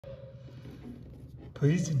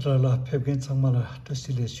Tois intrala pebgen sangmala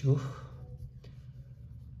tasilesyu.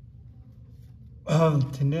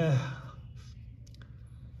 Tine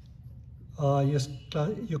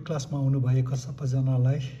यो क्लासमा आउनु भएको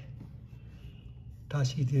सबैजनालाई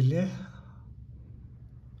टासिदिले.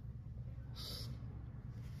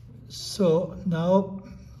 So now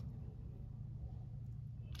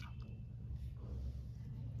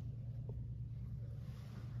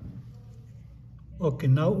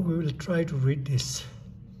now we will try to read this.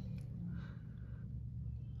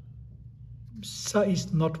 Sa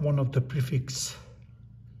is not one of the prefix.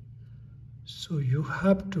 So you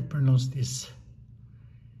have to pronounce this.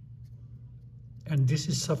 And this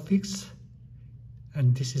is suffix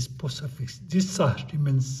and this is postsuffix. This sa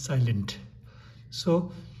remains silent.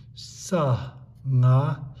 So sa,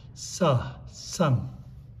 nga, sa, sang.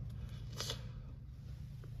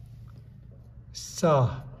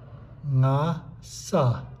 Sa, nga,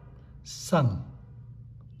 sa, sang.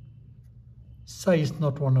 Sa is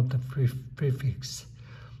not one of the prefix.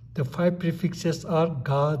 The 5 prefixes are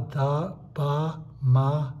ga, da, ba,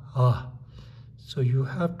 ma, ha. So you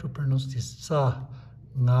have to pronounce this. Sa,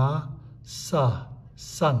 nga, sa,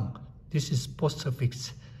 sang. This is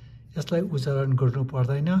postsuffix. यसलाई उच्चारण गर्नु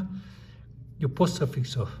पर्दैन. यो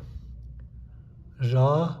postsuffix हो.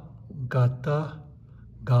 Ra, gata,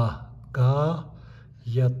 ga, ga,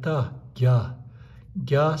 yata, gya,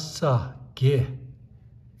 gya, sa, ge,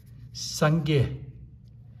 sange,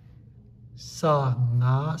 sa,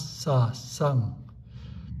 nga, sa, sang,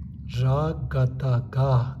 ra, gata,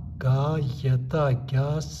 ga, ga, yata,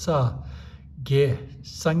 gya, sa, ge,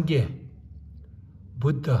 sange,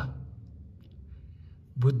 Buddha,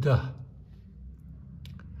 Buddha,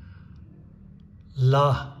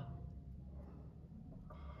 la,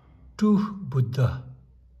 to Buddha,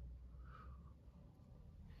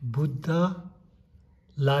 Buddha,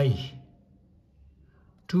 lai,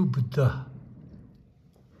 to Buddha,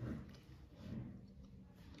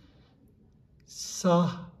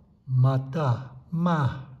 sa, mata,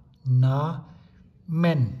 ma, na,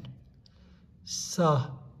 men, sa,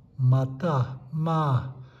 mata, ma,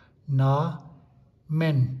 na,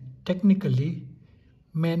 men. Technically,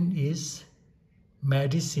 men is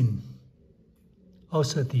medicine,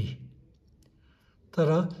 औषधि.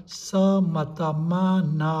 Tara sa, mata, ma,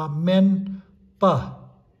 na, men, pa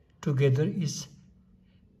together is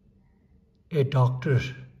a doctor.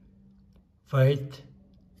 Vaid,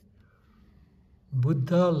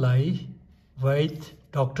 Buddha, lai, Vaid,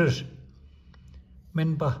 doctor.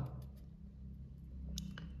 Men pa,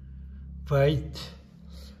 Vaid,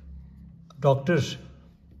 doctors.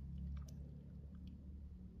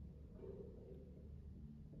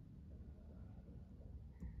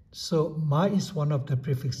 So ma is one of the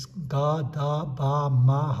prefix. Ga, da, ba,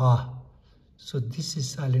 ma, ha. So this is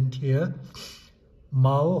silent here.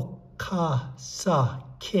 Mao, ka, sa,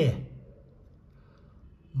 ke.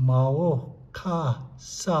 Mao, ka,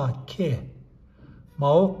 sa, ke.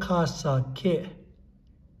 Mao, ka, sa, ke.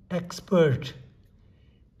 Expert.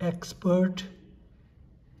 Expert.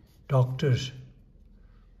 Doctor.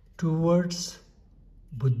 2 words.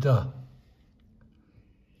 Buddha.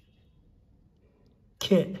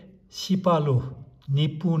 Ke, Sipalo,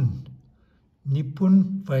 Nipun.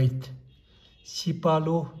 Nipun, Vaid.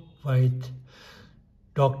 Sipalo, Vaid.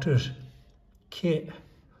 Doctor. Ke,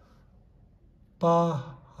 pa,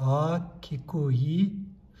 ha, kikui.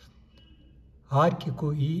 Ha,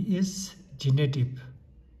 kikui is genitive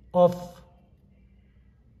of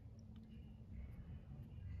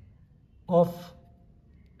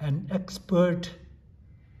an expert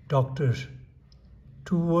doctor.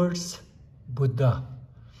 2 words. Buddha.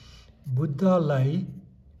 Buddha lai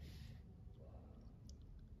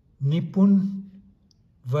nipun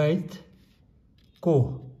vaid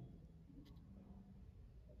ko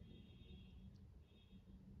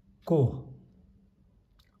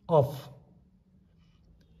of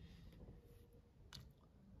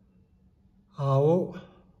ao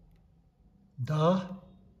da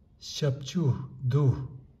shabchu do.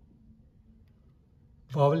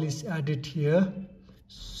 Vowel is added here.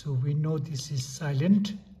 So we know this is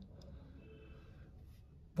silent.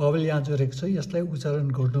 Vowel यहाँ जोडेको छ, यसलाई उच्चारण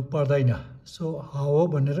गर्नु पर्दैन. So हाओ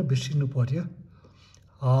भनेर बिर्सिनु पर्यो.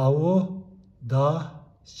 हाओ दा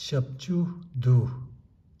शब्चु दु.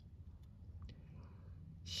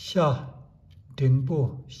 शा डेङ्बो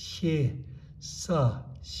शे सा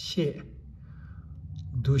शे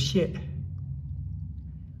दुशे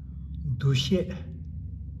दुशे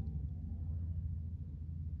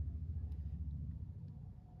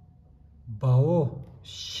बाओ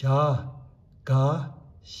शा ga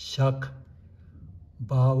shak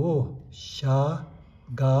bao sha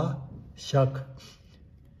ga shak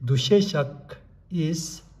Dusheshak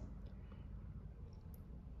is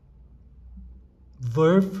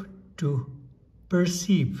verb to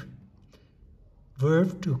perceive,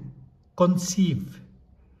 verb to conceive.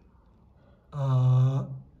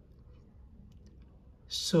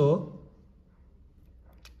 So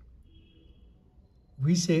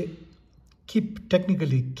we say keep,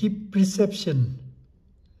 technically keep perception,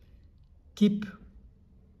 keep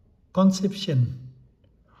conception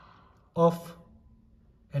of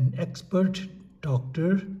an expert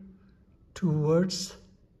doctor towards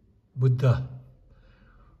Buddha.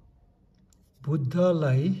 Buddha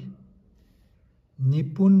lai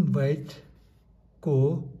nipun vaid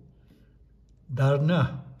ko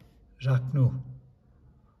dharna raknu.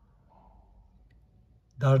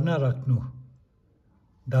 Dharna raknu.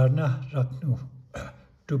 Dharna raknu.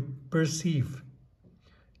 To perceive,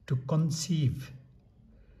 to conceive,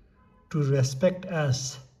 to respect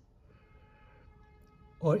as,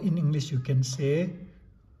 or in English you can say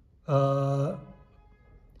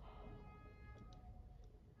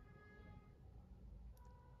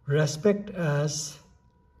respect as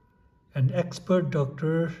an expert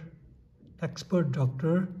doctor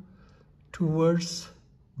towards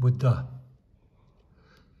Buddha.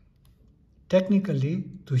 Technically,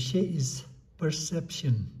 dushe is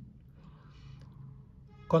perception,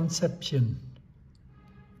 conception,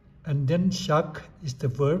 and then shak is the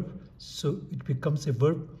verb, so it becomes a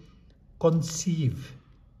verb, conceive,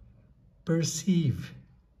 perceive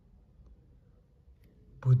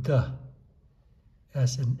Buddha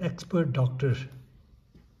as an expert doctor.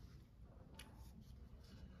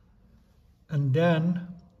 And then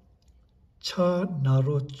cha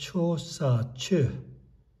naro cho sa che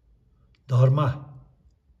dharma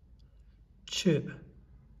che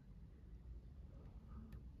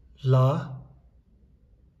la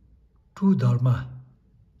tu dharma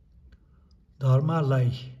dharma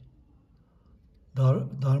lai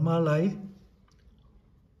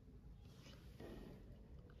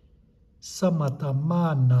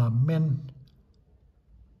samatama men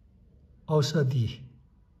ausadi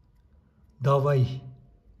dawai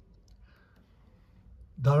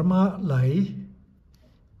dharma lai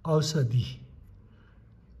ausadi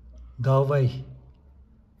dawai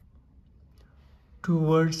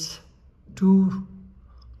towards to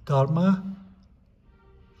dharma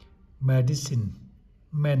medicine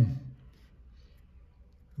men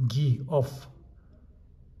ghee of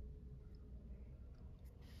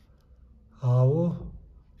ao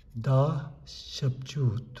da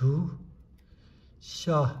shapchu du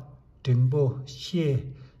sha dingbo she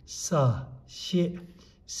sa she,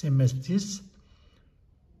 same as this,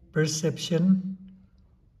 perception,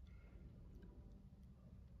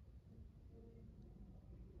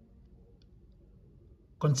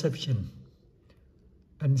 conception,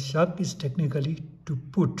 and shak is technically to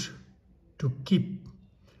put, to keep,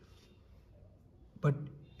 but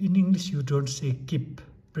in English you don't say keep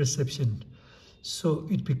perception, so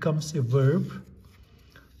it becomes a verb,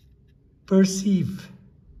 perceive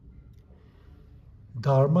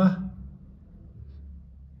dharma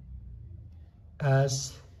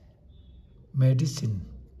as medicine.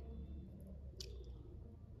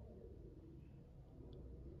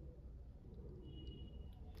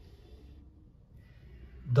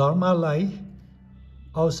 Dharma lai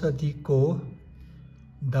ausadi ko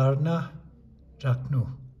dharna raknu.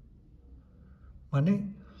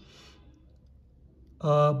 Mane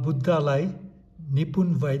Buddha lai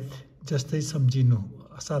nipun vaid jastai samjinu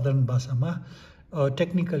साधारण भाषामा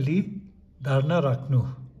technically dharna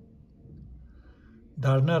raknu.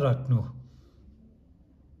 Dharna raknu.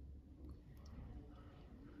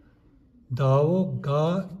 Dao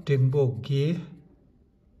ga dengbo ge.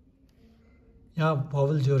 यहाँ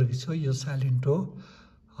vowel जोडेको छ यो silent हो.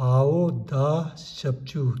 Ao da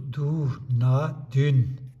shapchu du na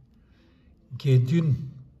dun. Gedun.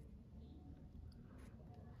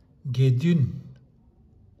 Gedun.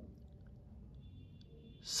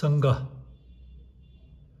 Sangha.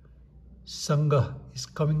 Sangha is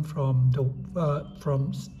coming from the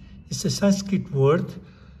it's a Sanskrit word,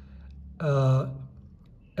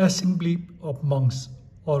 assembly of monks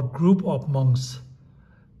or group of monks.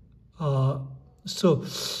 So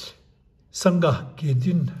Sangha,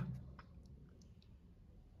 Gedun,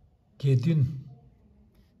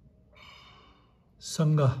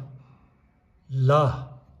 Sangha, La,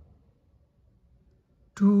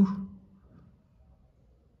 to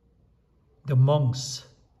the monks.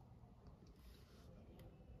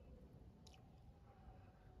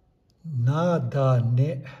 Nada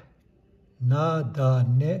ne,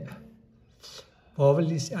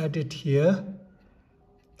 vowel is added here.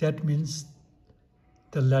 That means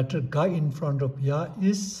the letter ga in front of ya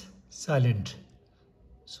is silent.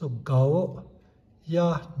 So gao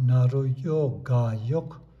ya naru yo ga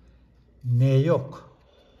yok ne yok.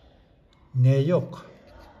 Ne yok.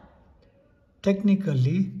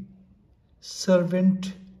 Technically,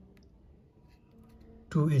 servant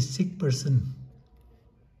to a sick person.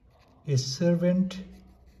 A servant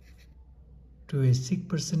to a sick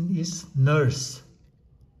person is nurse.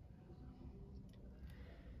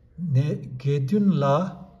 Gedyun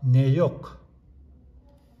la neyok.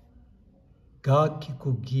 Ga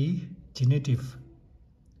kikugi genitive.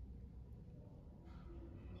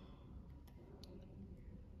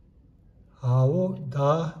 Hao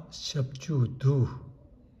da shapchu du.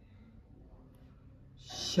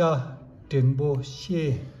 Sha dengbo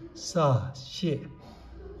she sa she.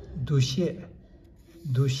 Du she.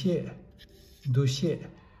 Du she. Du she.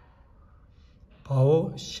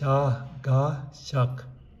 Pao sha ga shak.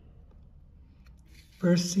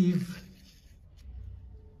 Perceive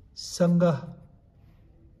Sangha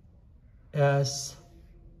as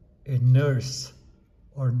a nurse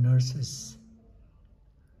or nurses.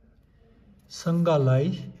 Sangha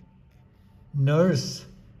lai nurse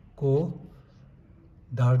ko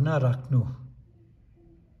dharna rakhnu.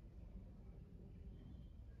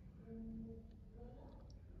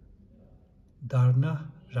 Dharna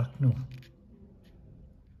rakhnu.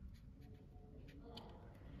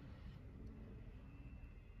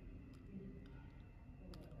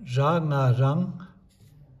 Ra nga rang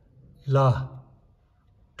la,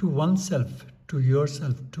 to oneself, to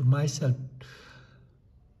yourself, to myself,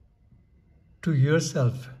 to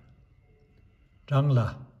yourself. Rang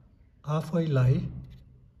la, afoi lai,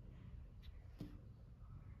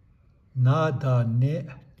 na da ne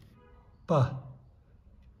pa,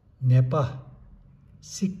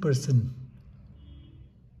 sick person,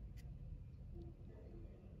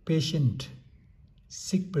 patient,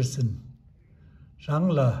 sick person.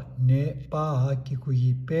 Rangla ne pa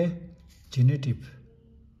kikuyi pe genitive.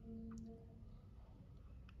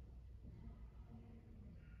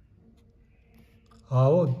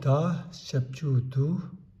 Ao da shapchu du.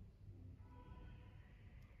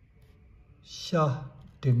 Sha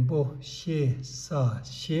dengbo she sa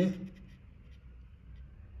she.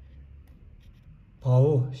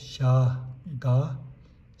 Pao sha ga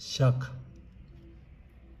shak.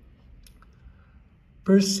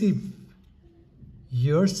 Perceive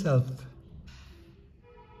yourself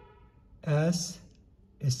as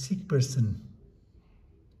a sick person.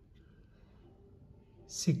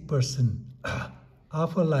 Sick person.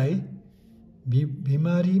 Afalai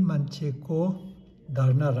bimari manche ko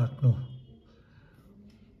dharna rakhnu.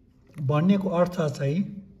 भन्नेको अर्थ चाहिँ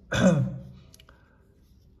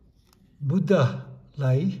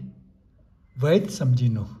बुद्धलाई वैद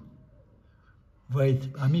सम्झिनु. वैद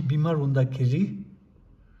हामी बिमार हुँदाखेरि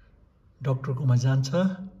डाक्टरकोमा जान्छ.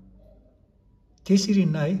 त्यसरी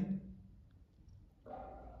नै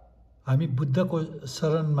हामी बुद्धको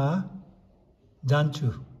शरणमा जान्छु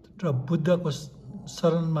र बुद्धको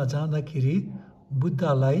शरणमा जाँदाखेरि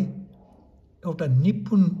बुद्धलाई एउटा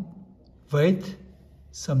निपुण वैद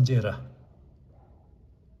सम्झेर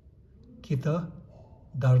कि त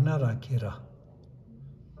धारणा राखेर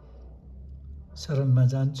शरणमा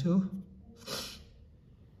जान्छु.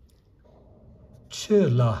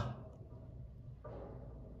 छला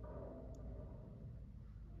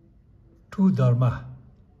टु धर्म.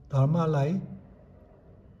 धर्मलाई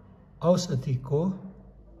औषधिको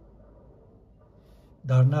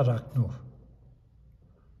धारणा राख्नु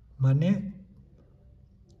माने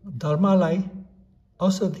धर्मलाई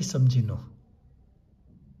औषधि सम्झिनु.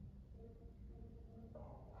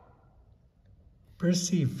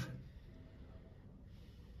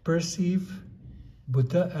 Perceive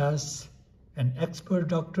Buddha as an expert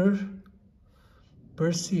doctor.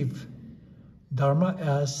 Perceive Dharma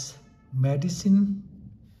as medicine.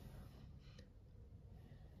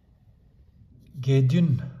 Gedyun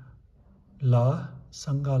la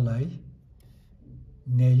Sangalai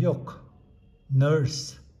Neyok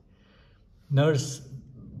nurse.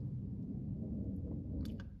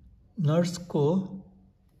 Nurse को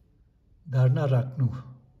धारणा राख्नु.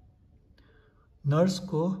 नर्स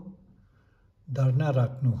को धारणा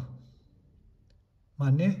राख्नु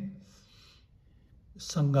माने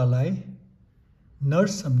संगालाई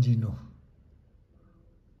नर्स सम्झिनु.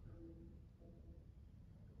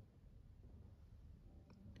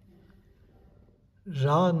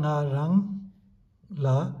 रा nga rang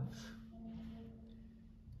la,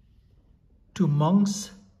 to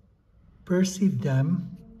monks perceive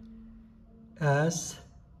them as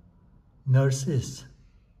nurses.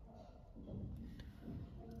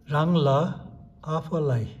 Rangla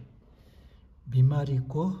afalai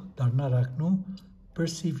बिमारीको धारणा राख्नु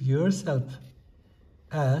perceive yourself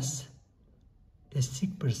as a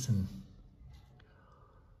sick person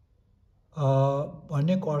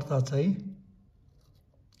भनेको अर्थ चाहिँ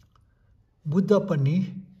बुद्ध पनि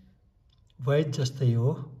वैद्य जस्तै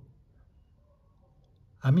हो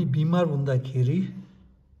हामी बिमार हुँदाखेरि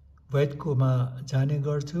वैद्यकोमा जाने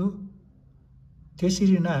गर्छौं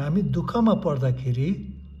त्यसरी नै हामी दुःखमा पर्दाखेरि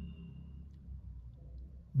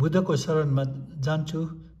बुद्धको शरणमा जान्छु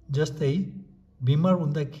जस्तै बिमार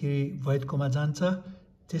हुँदाखेरि वैद्यकोमा जान्छ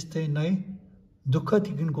त्यस्तै नै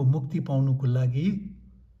दुःखदेखिको मुक्ति पाउनुको लागि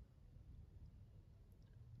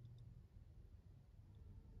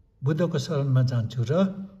बुद्धको शरणमा जान्छु र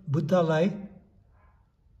बुद्धलाई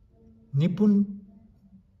निपुण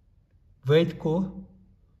वैद्यको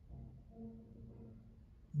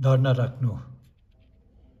धारणा राख्नु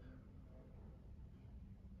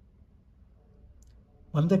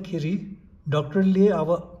भन्दाखेरि डाक्टरले अब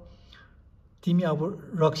तिमी अब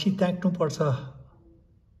रक्सी त्याग्नु पर्छ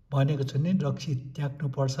भनेको छ नि रक्सी त्याग्नु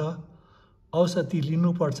पर्छ औषधि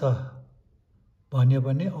लिनु पर्छ भन्यो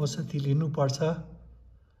भने औषधि लिनु पर्छ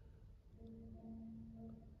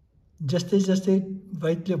जस्तै जस्तै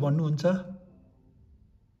वैद्यले भन्नुहुन्छ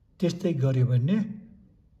त्यस्तै गर्यो भने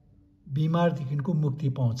बिमारदेखिको मुक्ति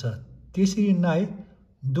पाउँछ त्यसरी नै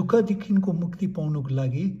दुःखदेखिको मुक्ति पाउनुको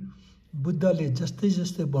लागि बुद्धले जस्तै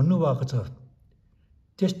जस्तै भन्नुभएको छ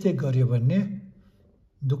त्यस्तै गर्यो भने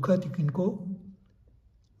दुःखदेखिको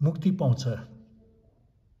मुक्ति पाउँछ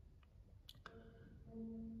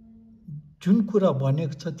जुन कुरा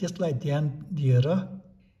भनेको छ त्यसलाई ध्यान दिएर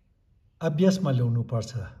अभ्यासमा ल्याउनु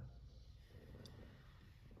पर्छ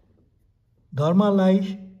धर्मलाई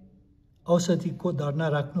औषधिको धारणा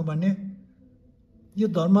राख्नु भने यो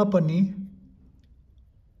धर्म पनि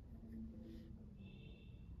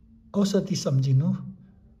औषधि सम्झिनु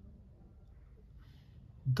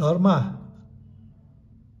धर्म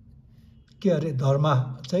के अरे धर्म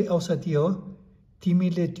चाहिँ औषधि हो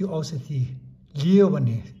तिमीले त्यो औषधि लियो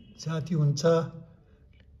भने जाति हुन्छ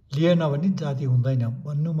लिएन भने जाति हुँदैन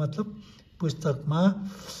भन्नु मतलब पुस्तकमा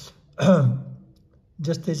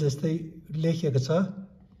जस्तै जस्तै लेखेको छ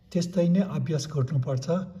त्यस्तै नै अभ्यास गर्नुपर्छ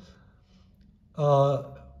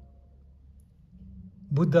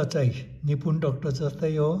बुद्ध चाहिँ निपुण डाक्टर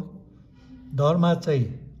जस्तै हो धर्म चाहिँ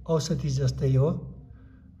औषधि जस्तै हो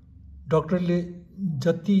डाक्टरले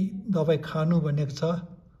जति दबाई खानु भनेको छ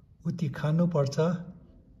उति खानुपर्छ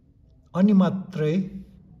अनि मात्रै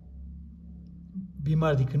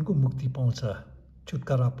बिमारदेखिको मुक्ति पाउँछ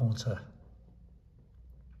छुटकारा पाउँछ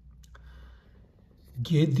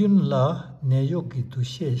गेद्युनला न्यायोगी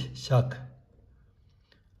दुष्य शाक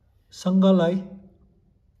सङ्घलाई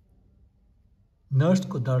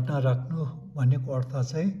नर्सको धारणा राख्नु भनेको अर्थ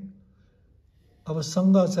चाहिँ अब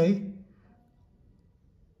सङ्घ चाहिँ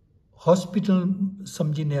हस्पिटल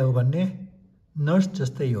सम्झिने हो भने नर्स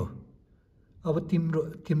जस्तै हो अब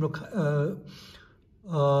तिम्रो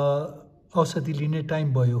औषधि लिने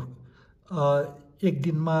टाइम भयो एक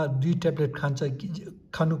दिनमा 2 ट्याब्लेट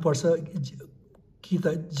खानुपर्छ कि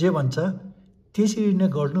त जे भन्छ त्यसरी नै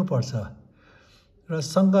गर्नुपर्छ र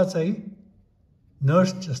सङ्घ चाहिँ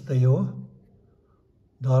नर्स जस्तै हो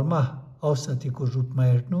धर्म औषधिको रूपमा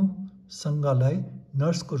हेर्नु सङ्घलाई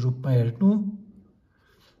नर्सको रूपमा हेर्नु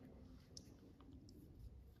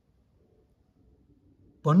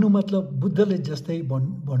भन्नु मतलब बुद्धले जस्तै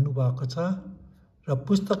भन्नुभएको छ र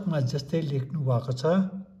पुस्तकमा जस्तै लेख्नु भएको छ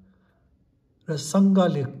र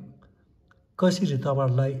सङ्घले कसरी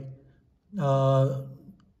तपाईँहरूलाई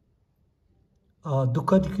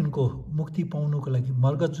दुःखदेखिको मुक्ति पाउनुको लागि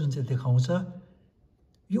मार्ग जुन चाहिँ देखाउँछ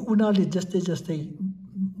यो उनीहरूले जस्तै जस्तै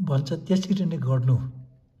भन्छ त्यसरी नै गर्नु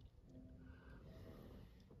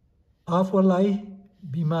आफूलाई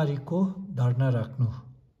बिमारीको धारणा राख्नु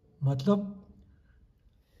मतलब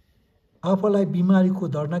आफूलाई बिमारीको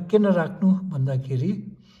धारणा किन राख्नु भन्दाखेरि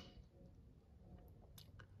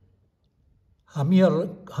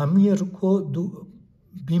हामीहरूको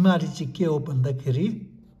बिमारी चाहिँ के हो भन्दाखेरि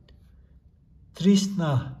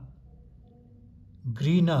तृष्णा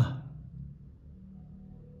घृणा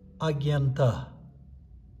अज्ञानता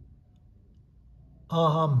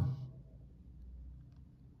अहम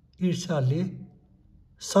ईर्ष्याले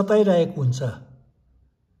सताइरहेको हुन्छ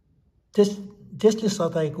त्यसले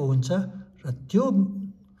सताएको हुन्छ र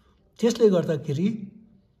त्यसले गर्दाखेरि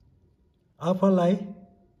आफूलाई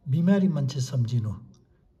बिमारी मान्छे सम्झिनु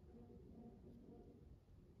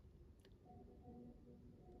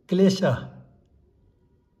क्लेश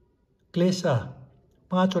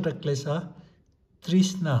 5 वटा क्लेश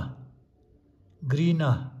तृष्णा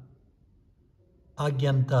घृणा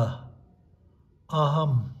अज्ञानता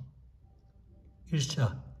अहम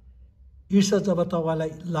ईर्ष्या जब तपाईलाई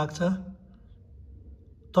लाग्छ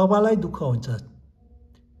तपाईलाई दुःख हुन्छ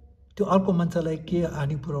त्यो अर्को मान्छेलाई के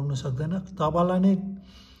हानि पुर्याउन सक्दैन तपाईलाई नै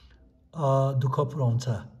दुःख पुर्याउँछ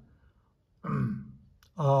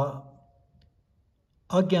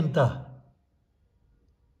अज्ञानता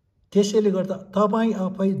त्यसैले गर्दा तपाई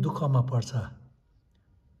आफै दुःखमा पर्छ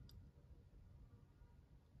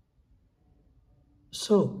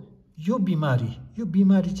सो यो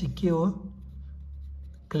बिमारी चाहिँ के हो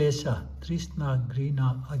क्लेश तृष्णा घृणा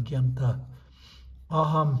अज्ञानता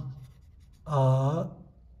अहम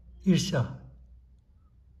ईर्ष्या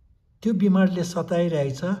त्यो बिमारले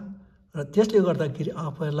सताइरहेछ र त्यसले गर्दाखेरि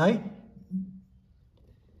आफैलाई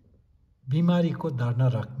बिमारीको धारणा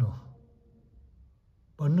राख्नु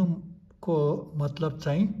भन्नुको मतलब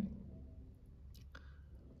चाहिँ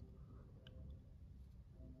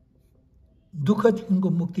दुःखदेखिको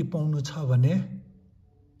मुक्ति पाउनु छ भने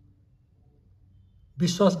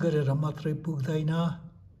विश्वास गरेर मात्रै पुग्दैन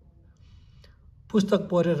पुस्तक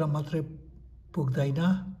पढेर मात्रै पुग्दैन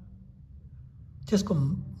त्यसको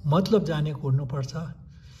मतलब जानेको हुनुपर्छ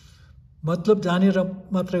मतलब जानेर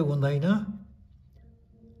मात्रै हुँदैन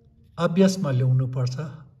अभ्यासमा ल्याउनु पर्छ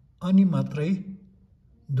अनि मात्रै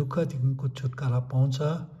दुःखदेखिको छुटकारा पाउँछ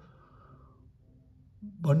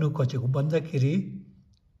भन्नु खोजेको भन्दाखेरि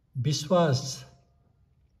विश्वास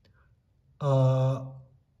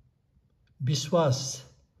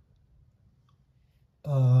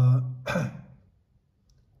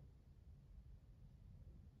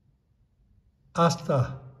आस्था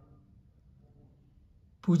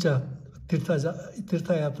पूजा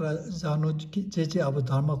तीर्थयात्रा जानु जे अब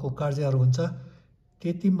धर्मको कार्यहरू हुन्छ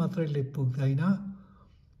त्यति मात्रैले पुग्दैन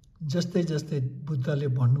जस्तै जस्तै बुद्धले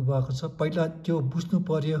भन्नुभएको छ पहिला त्यो बुझ्नु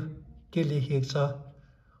पर्यो के लेखेको छ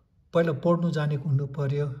पहिला पढ्नु जानेको हुनु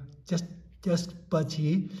पर्यो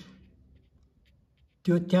त्यसपछि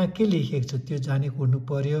त्यो त्यहाँ के लेखेको छ त्यो जानेको हुनु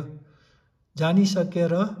पर्यो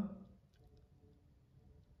जानिसकेर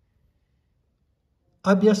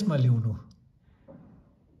अभ्यासमा ल्याउनु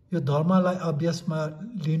यो धर्मलाई अभ्यासमा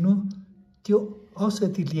लिनु त्यो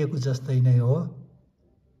औषधि लिएको जस्तै नै हो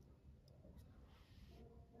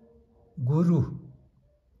गुरु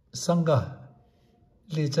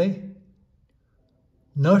सँगले चाहिँ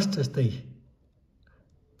नर्स जस्तै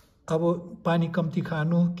अब पानी कम्ती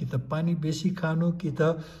खानु कि त पानी बेसी खानु कि त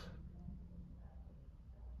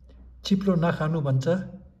चिप्लो नखानु भन्छ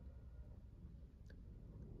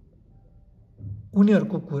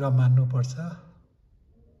उनीहरूको कुरा मान्नुपर्छ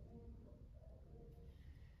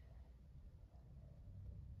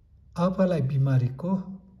आफूलाई बिमारीको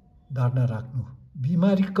धारणा राख्नु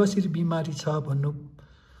बिमारी कसरी बिमारी छ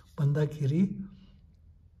भन्दाखेरि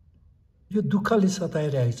यो दुःखले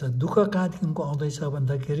सताइरहेको छ दुःख कहाँदेखिको आउँदैछ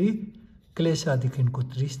भन्दाखेरि क्लेशदेखिको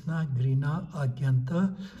तृष्णा घृणा अज्ञानता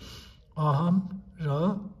अहम र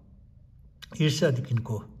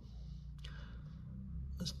ईर्ष्यादेखिको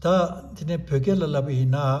다 진에 벽에를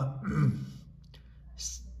라비나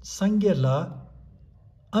상게라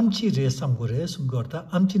암치 레상고레 숨거다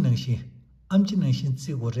암치 능신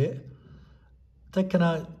찌고레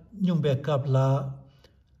딱하나 뇽백갑라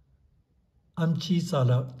암치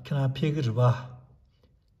살라 그나 폐그르바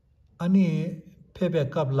아니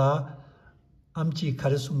폐백갑라 암치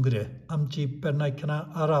가르숨그레 암치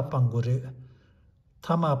빼나이크나 아라빵고레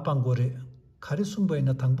타마빵고레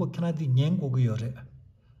가르숨바이나 당복하나디 냥고고요레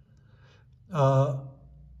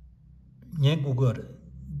냥고고레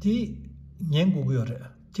디 냥고고요레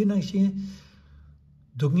지나시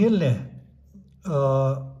동일레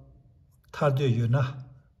타르되요나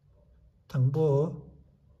당보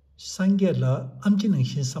상게라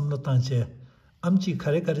암지능신 삼로탄제 암지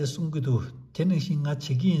가레가레 숨기도 되능신가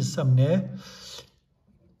지기인 삼네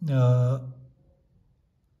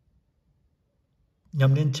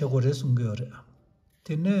냠낸 최고레 숨겨래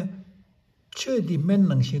되네 최디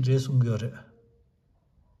맨능신 레 숨겨래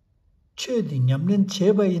최디 냠낸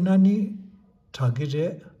제바이나니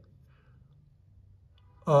자기레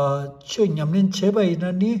최 냠낸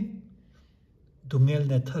제바이나니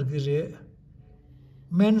동엘네 타기레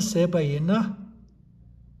맨 세바이나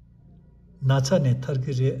나차네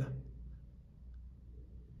타기레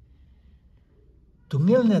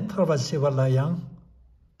동엘네 타바 세발라양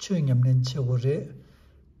최냠낸 최고레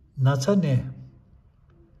나차네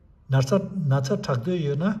나차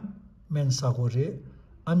탁도요나 맨사고레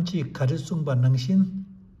암지 가르숭바 능신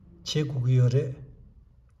제국이요레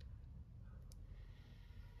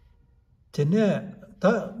테네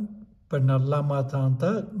다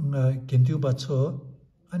버날라마탄타 겐듀바초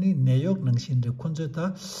아니 내역 능신데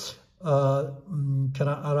콘저다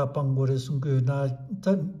캐나 아라빵고레 숭고나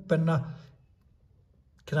다 벤나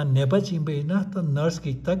Kran neba jingbe na ta nurse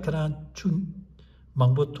ki ta kran chun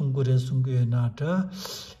mangbo tungure sungye na ta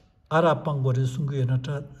ara pangore sungye na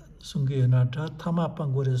ta thama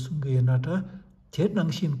pangore sungye na ta te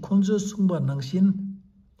nangshin khonjo sungba nangshin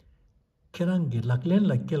kran gi laklen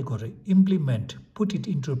lakkel gore implement, put it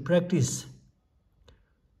into practice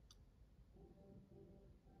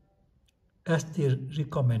as they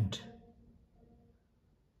recommend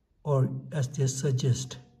or as they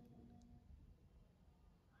suggest.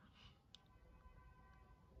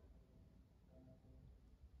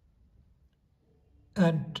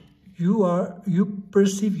 And you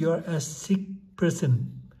perceive you are a sick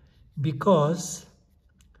person because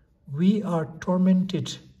we are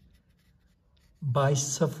tormented by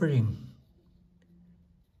suffering,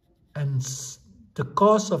 and the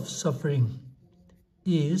cause of suffering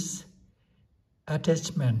is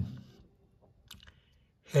attachment,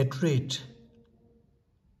 hatred,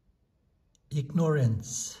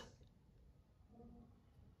 ignorance,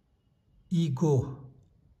 ego,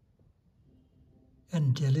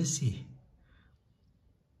 and jealousy.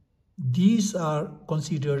 These are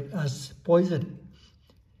considered as poison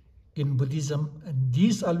in Buddhism, and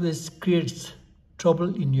these always creates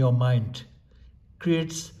trouble in your mind,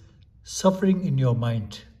 creates suffering in your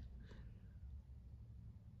mind.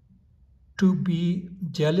 To be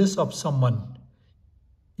jealous of someone,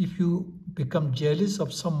 if you become jealous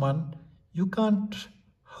of someone, you can't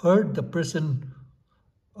hurt the person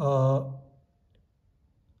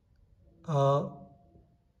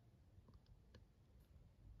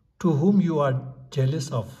to whom you are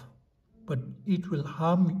jealous of, but it will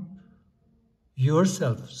harm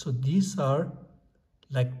yourself. So these are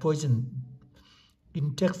like poison.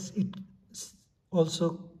 In text, it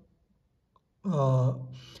also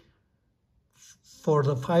for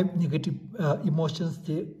the 5 negative emotions,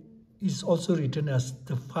 there is also written as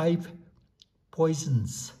the 5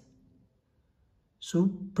 poisons.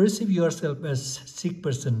 So perceive yourself as sick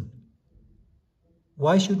person.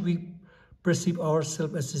 Why should we perceive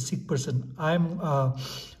ourselves as a sick person? I'm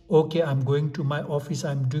okay, I'm going to my office,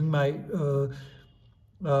 I'm doing my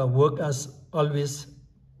work as always.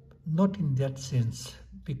 Not in that sense,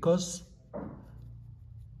 because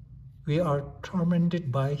we are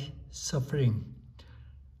tormented by suffering,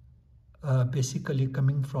 basically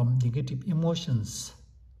coming from negative emotions.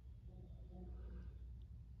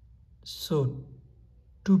 So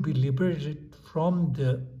to be liberated from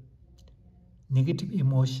the negative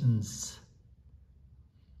emotions,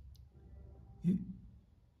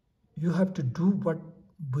 you have to do what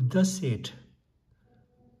Buddha said.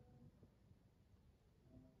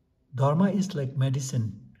 Dharma is like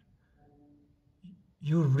medicine.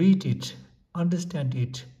 You read it, understand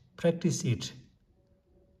it, practice it.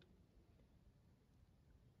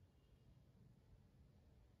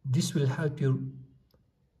 This will help you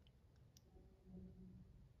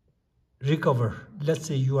recover. Let's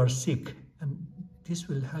say you are sick, and this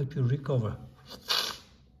will help you recover.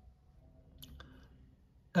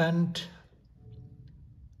 And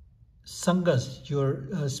sanghas, your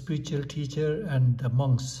spiritual teacher and the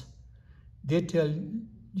monks, they tell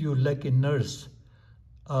you like a nurse,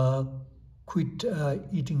 quit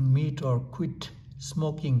eating meat or quit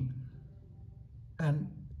smoking, and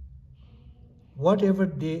whatever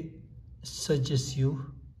they suggest you,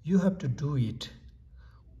 you have to do it.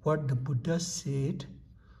 What the Buddha said,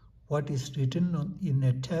 what is written in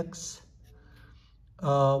a text,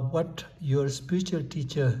 what your spiritual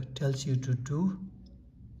teacher tells you to do.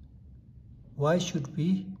 Why should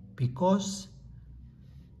we? Because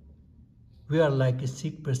we are like a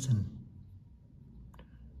sick person,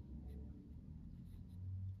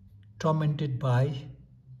 tormented by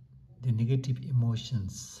the negative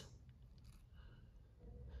emotions.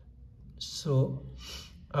 So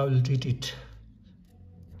I will read it.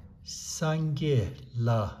 Sangye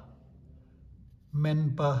la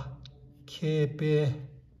menpa kepe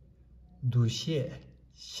dushe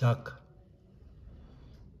shak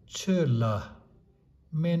che la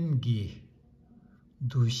mengi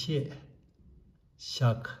dushe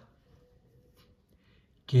shak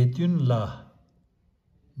gedun la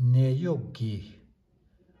neyogi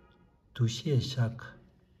dushe shak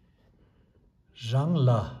rang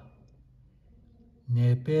la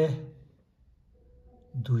nepe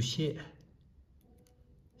dushe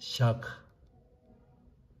shak.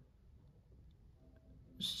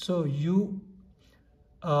 So you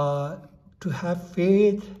to have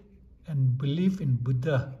faith and belief in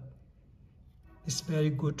Buddha is very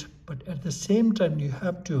good, but at the same time you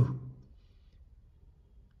have to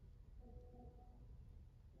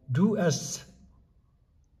do as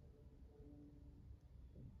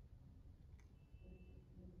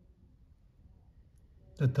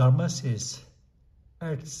the Dharma says,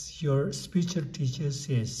 as your spiritual teacher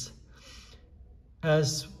says,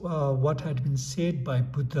 as what had been said by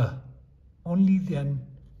Buddha, only then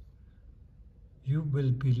you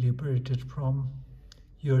will be liberated from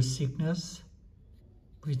your sickness,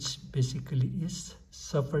 which basically is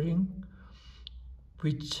suffering,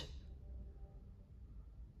 which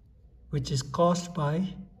is caused by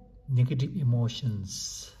negative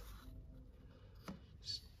emotions.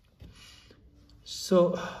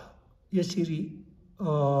 So, यसरी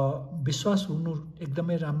विश्वास हुनु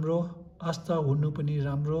एकदमै राम्रो, आस्था हुनु पनि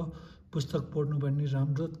राम्रो, पुस्तक पढ्नु पनि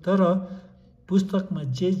राम्रो, तर पुस्तकमा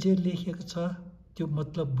जे लेखेको छ त्यो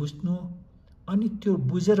मतलब बुझ्नु, अनि त्यो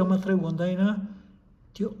बुझेर मात्रै हुँदैन,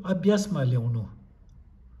 त्यो अभ्यासमा ल्याउनु।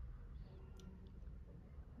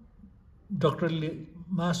 डाक्टरले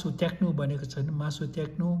मासु त्याग्नु भनेको छ भने मासु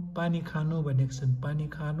त्याग्नु, पानी खानु भनेको छ भने पानी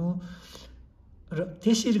खानु, र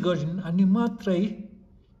त्यसरी गरिन् अनि मात्रै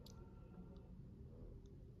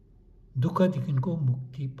दुःखदेखिको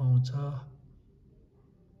मुक्ति पाउँछ।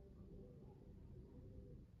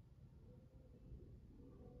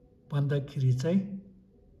 भन्दाखेरि चाहिँ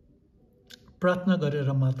प्रार्थना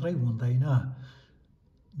गरेर मात्रै हुँदैन।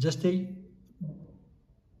 जस्तै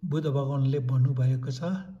बुद्ध भगवानले भन्नुभएको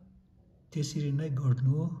छ त्यसरी नै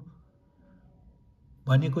गर्नु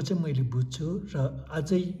भनेको चाहिँ मैले बुझ्छु, र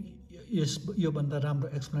अझै योभन्दा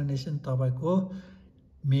राम्रो एक्सप्लेनेसन तपाईँको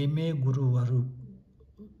मेमे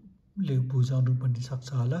गुरुहरूले बुझाउनु पनि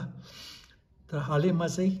सक्छ होला। तर हालैमा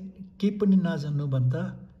चाहिँ केही पनि नजान्नु भन्दा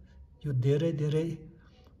यो धेरै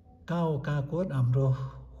कहाँको राम्रो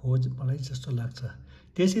हो मलाई जस्तो लाग्छ।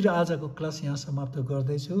 त्यसरी आजको क्लास यहाँ समाप्त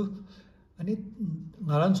गर्दैछु। अनि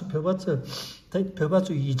ngaransu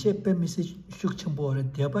phebatsu yije pe misi shukchimbo ore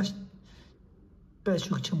diabas pe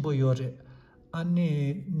shukchimbo yore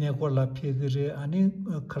ani nekola phegre ani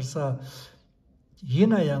kharsa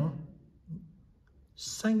yina yang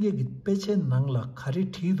sangye gi peche nangla khari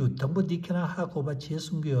thidu tambo dikhina ha ko ba che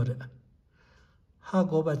sungi ore ha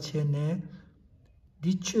go ba che ne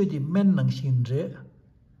dichu di men nangshin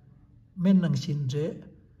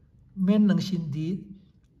di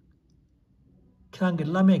krange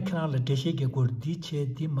lame krangle deshege gor di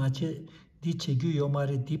che di mache di chegyu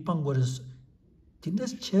yomare di pangores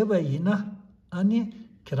tindes cheba ina ani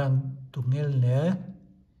krang tungel ne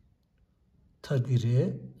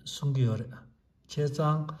thagire sungiore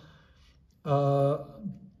chechang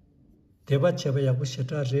deba cheba yabu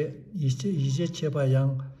setare ije cheba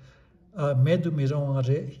yang medu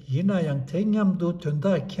mirongare ina yang tengyam do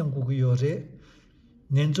tunda kyanguguyore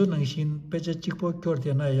nenzo nangshin peche chikpo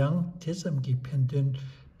kyordena yang tesamki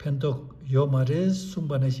pendok yomare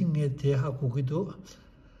sumbana shingne teha kugido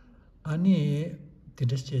ani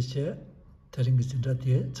tindes cheche taringi zinra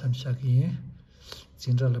de chamshaki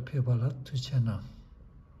zinra la pebala tuchena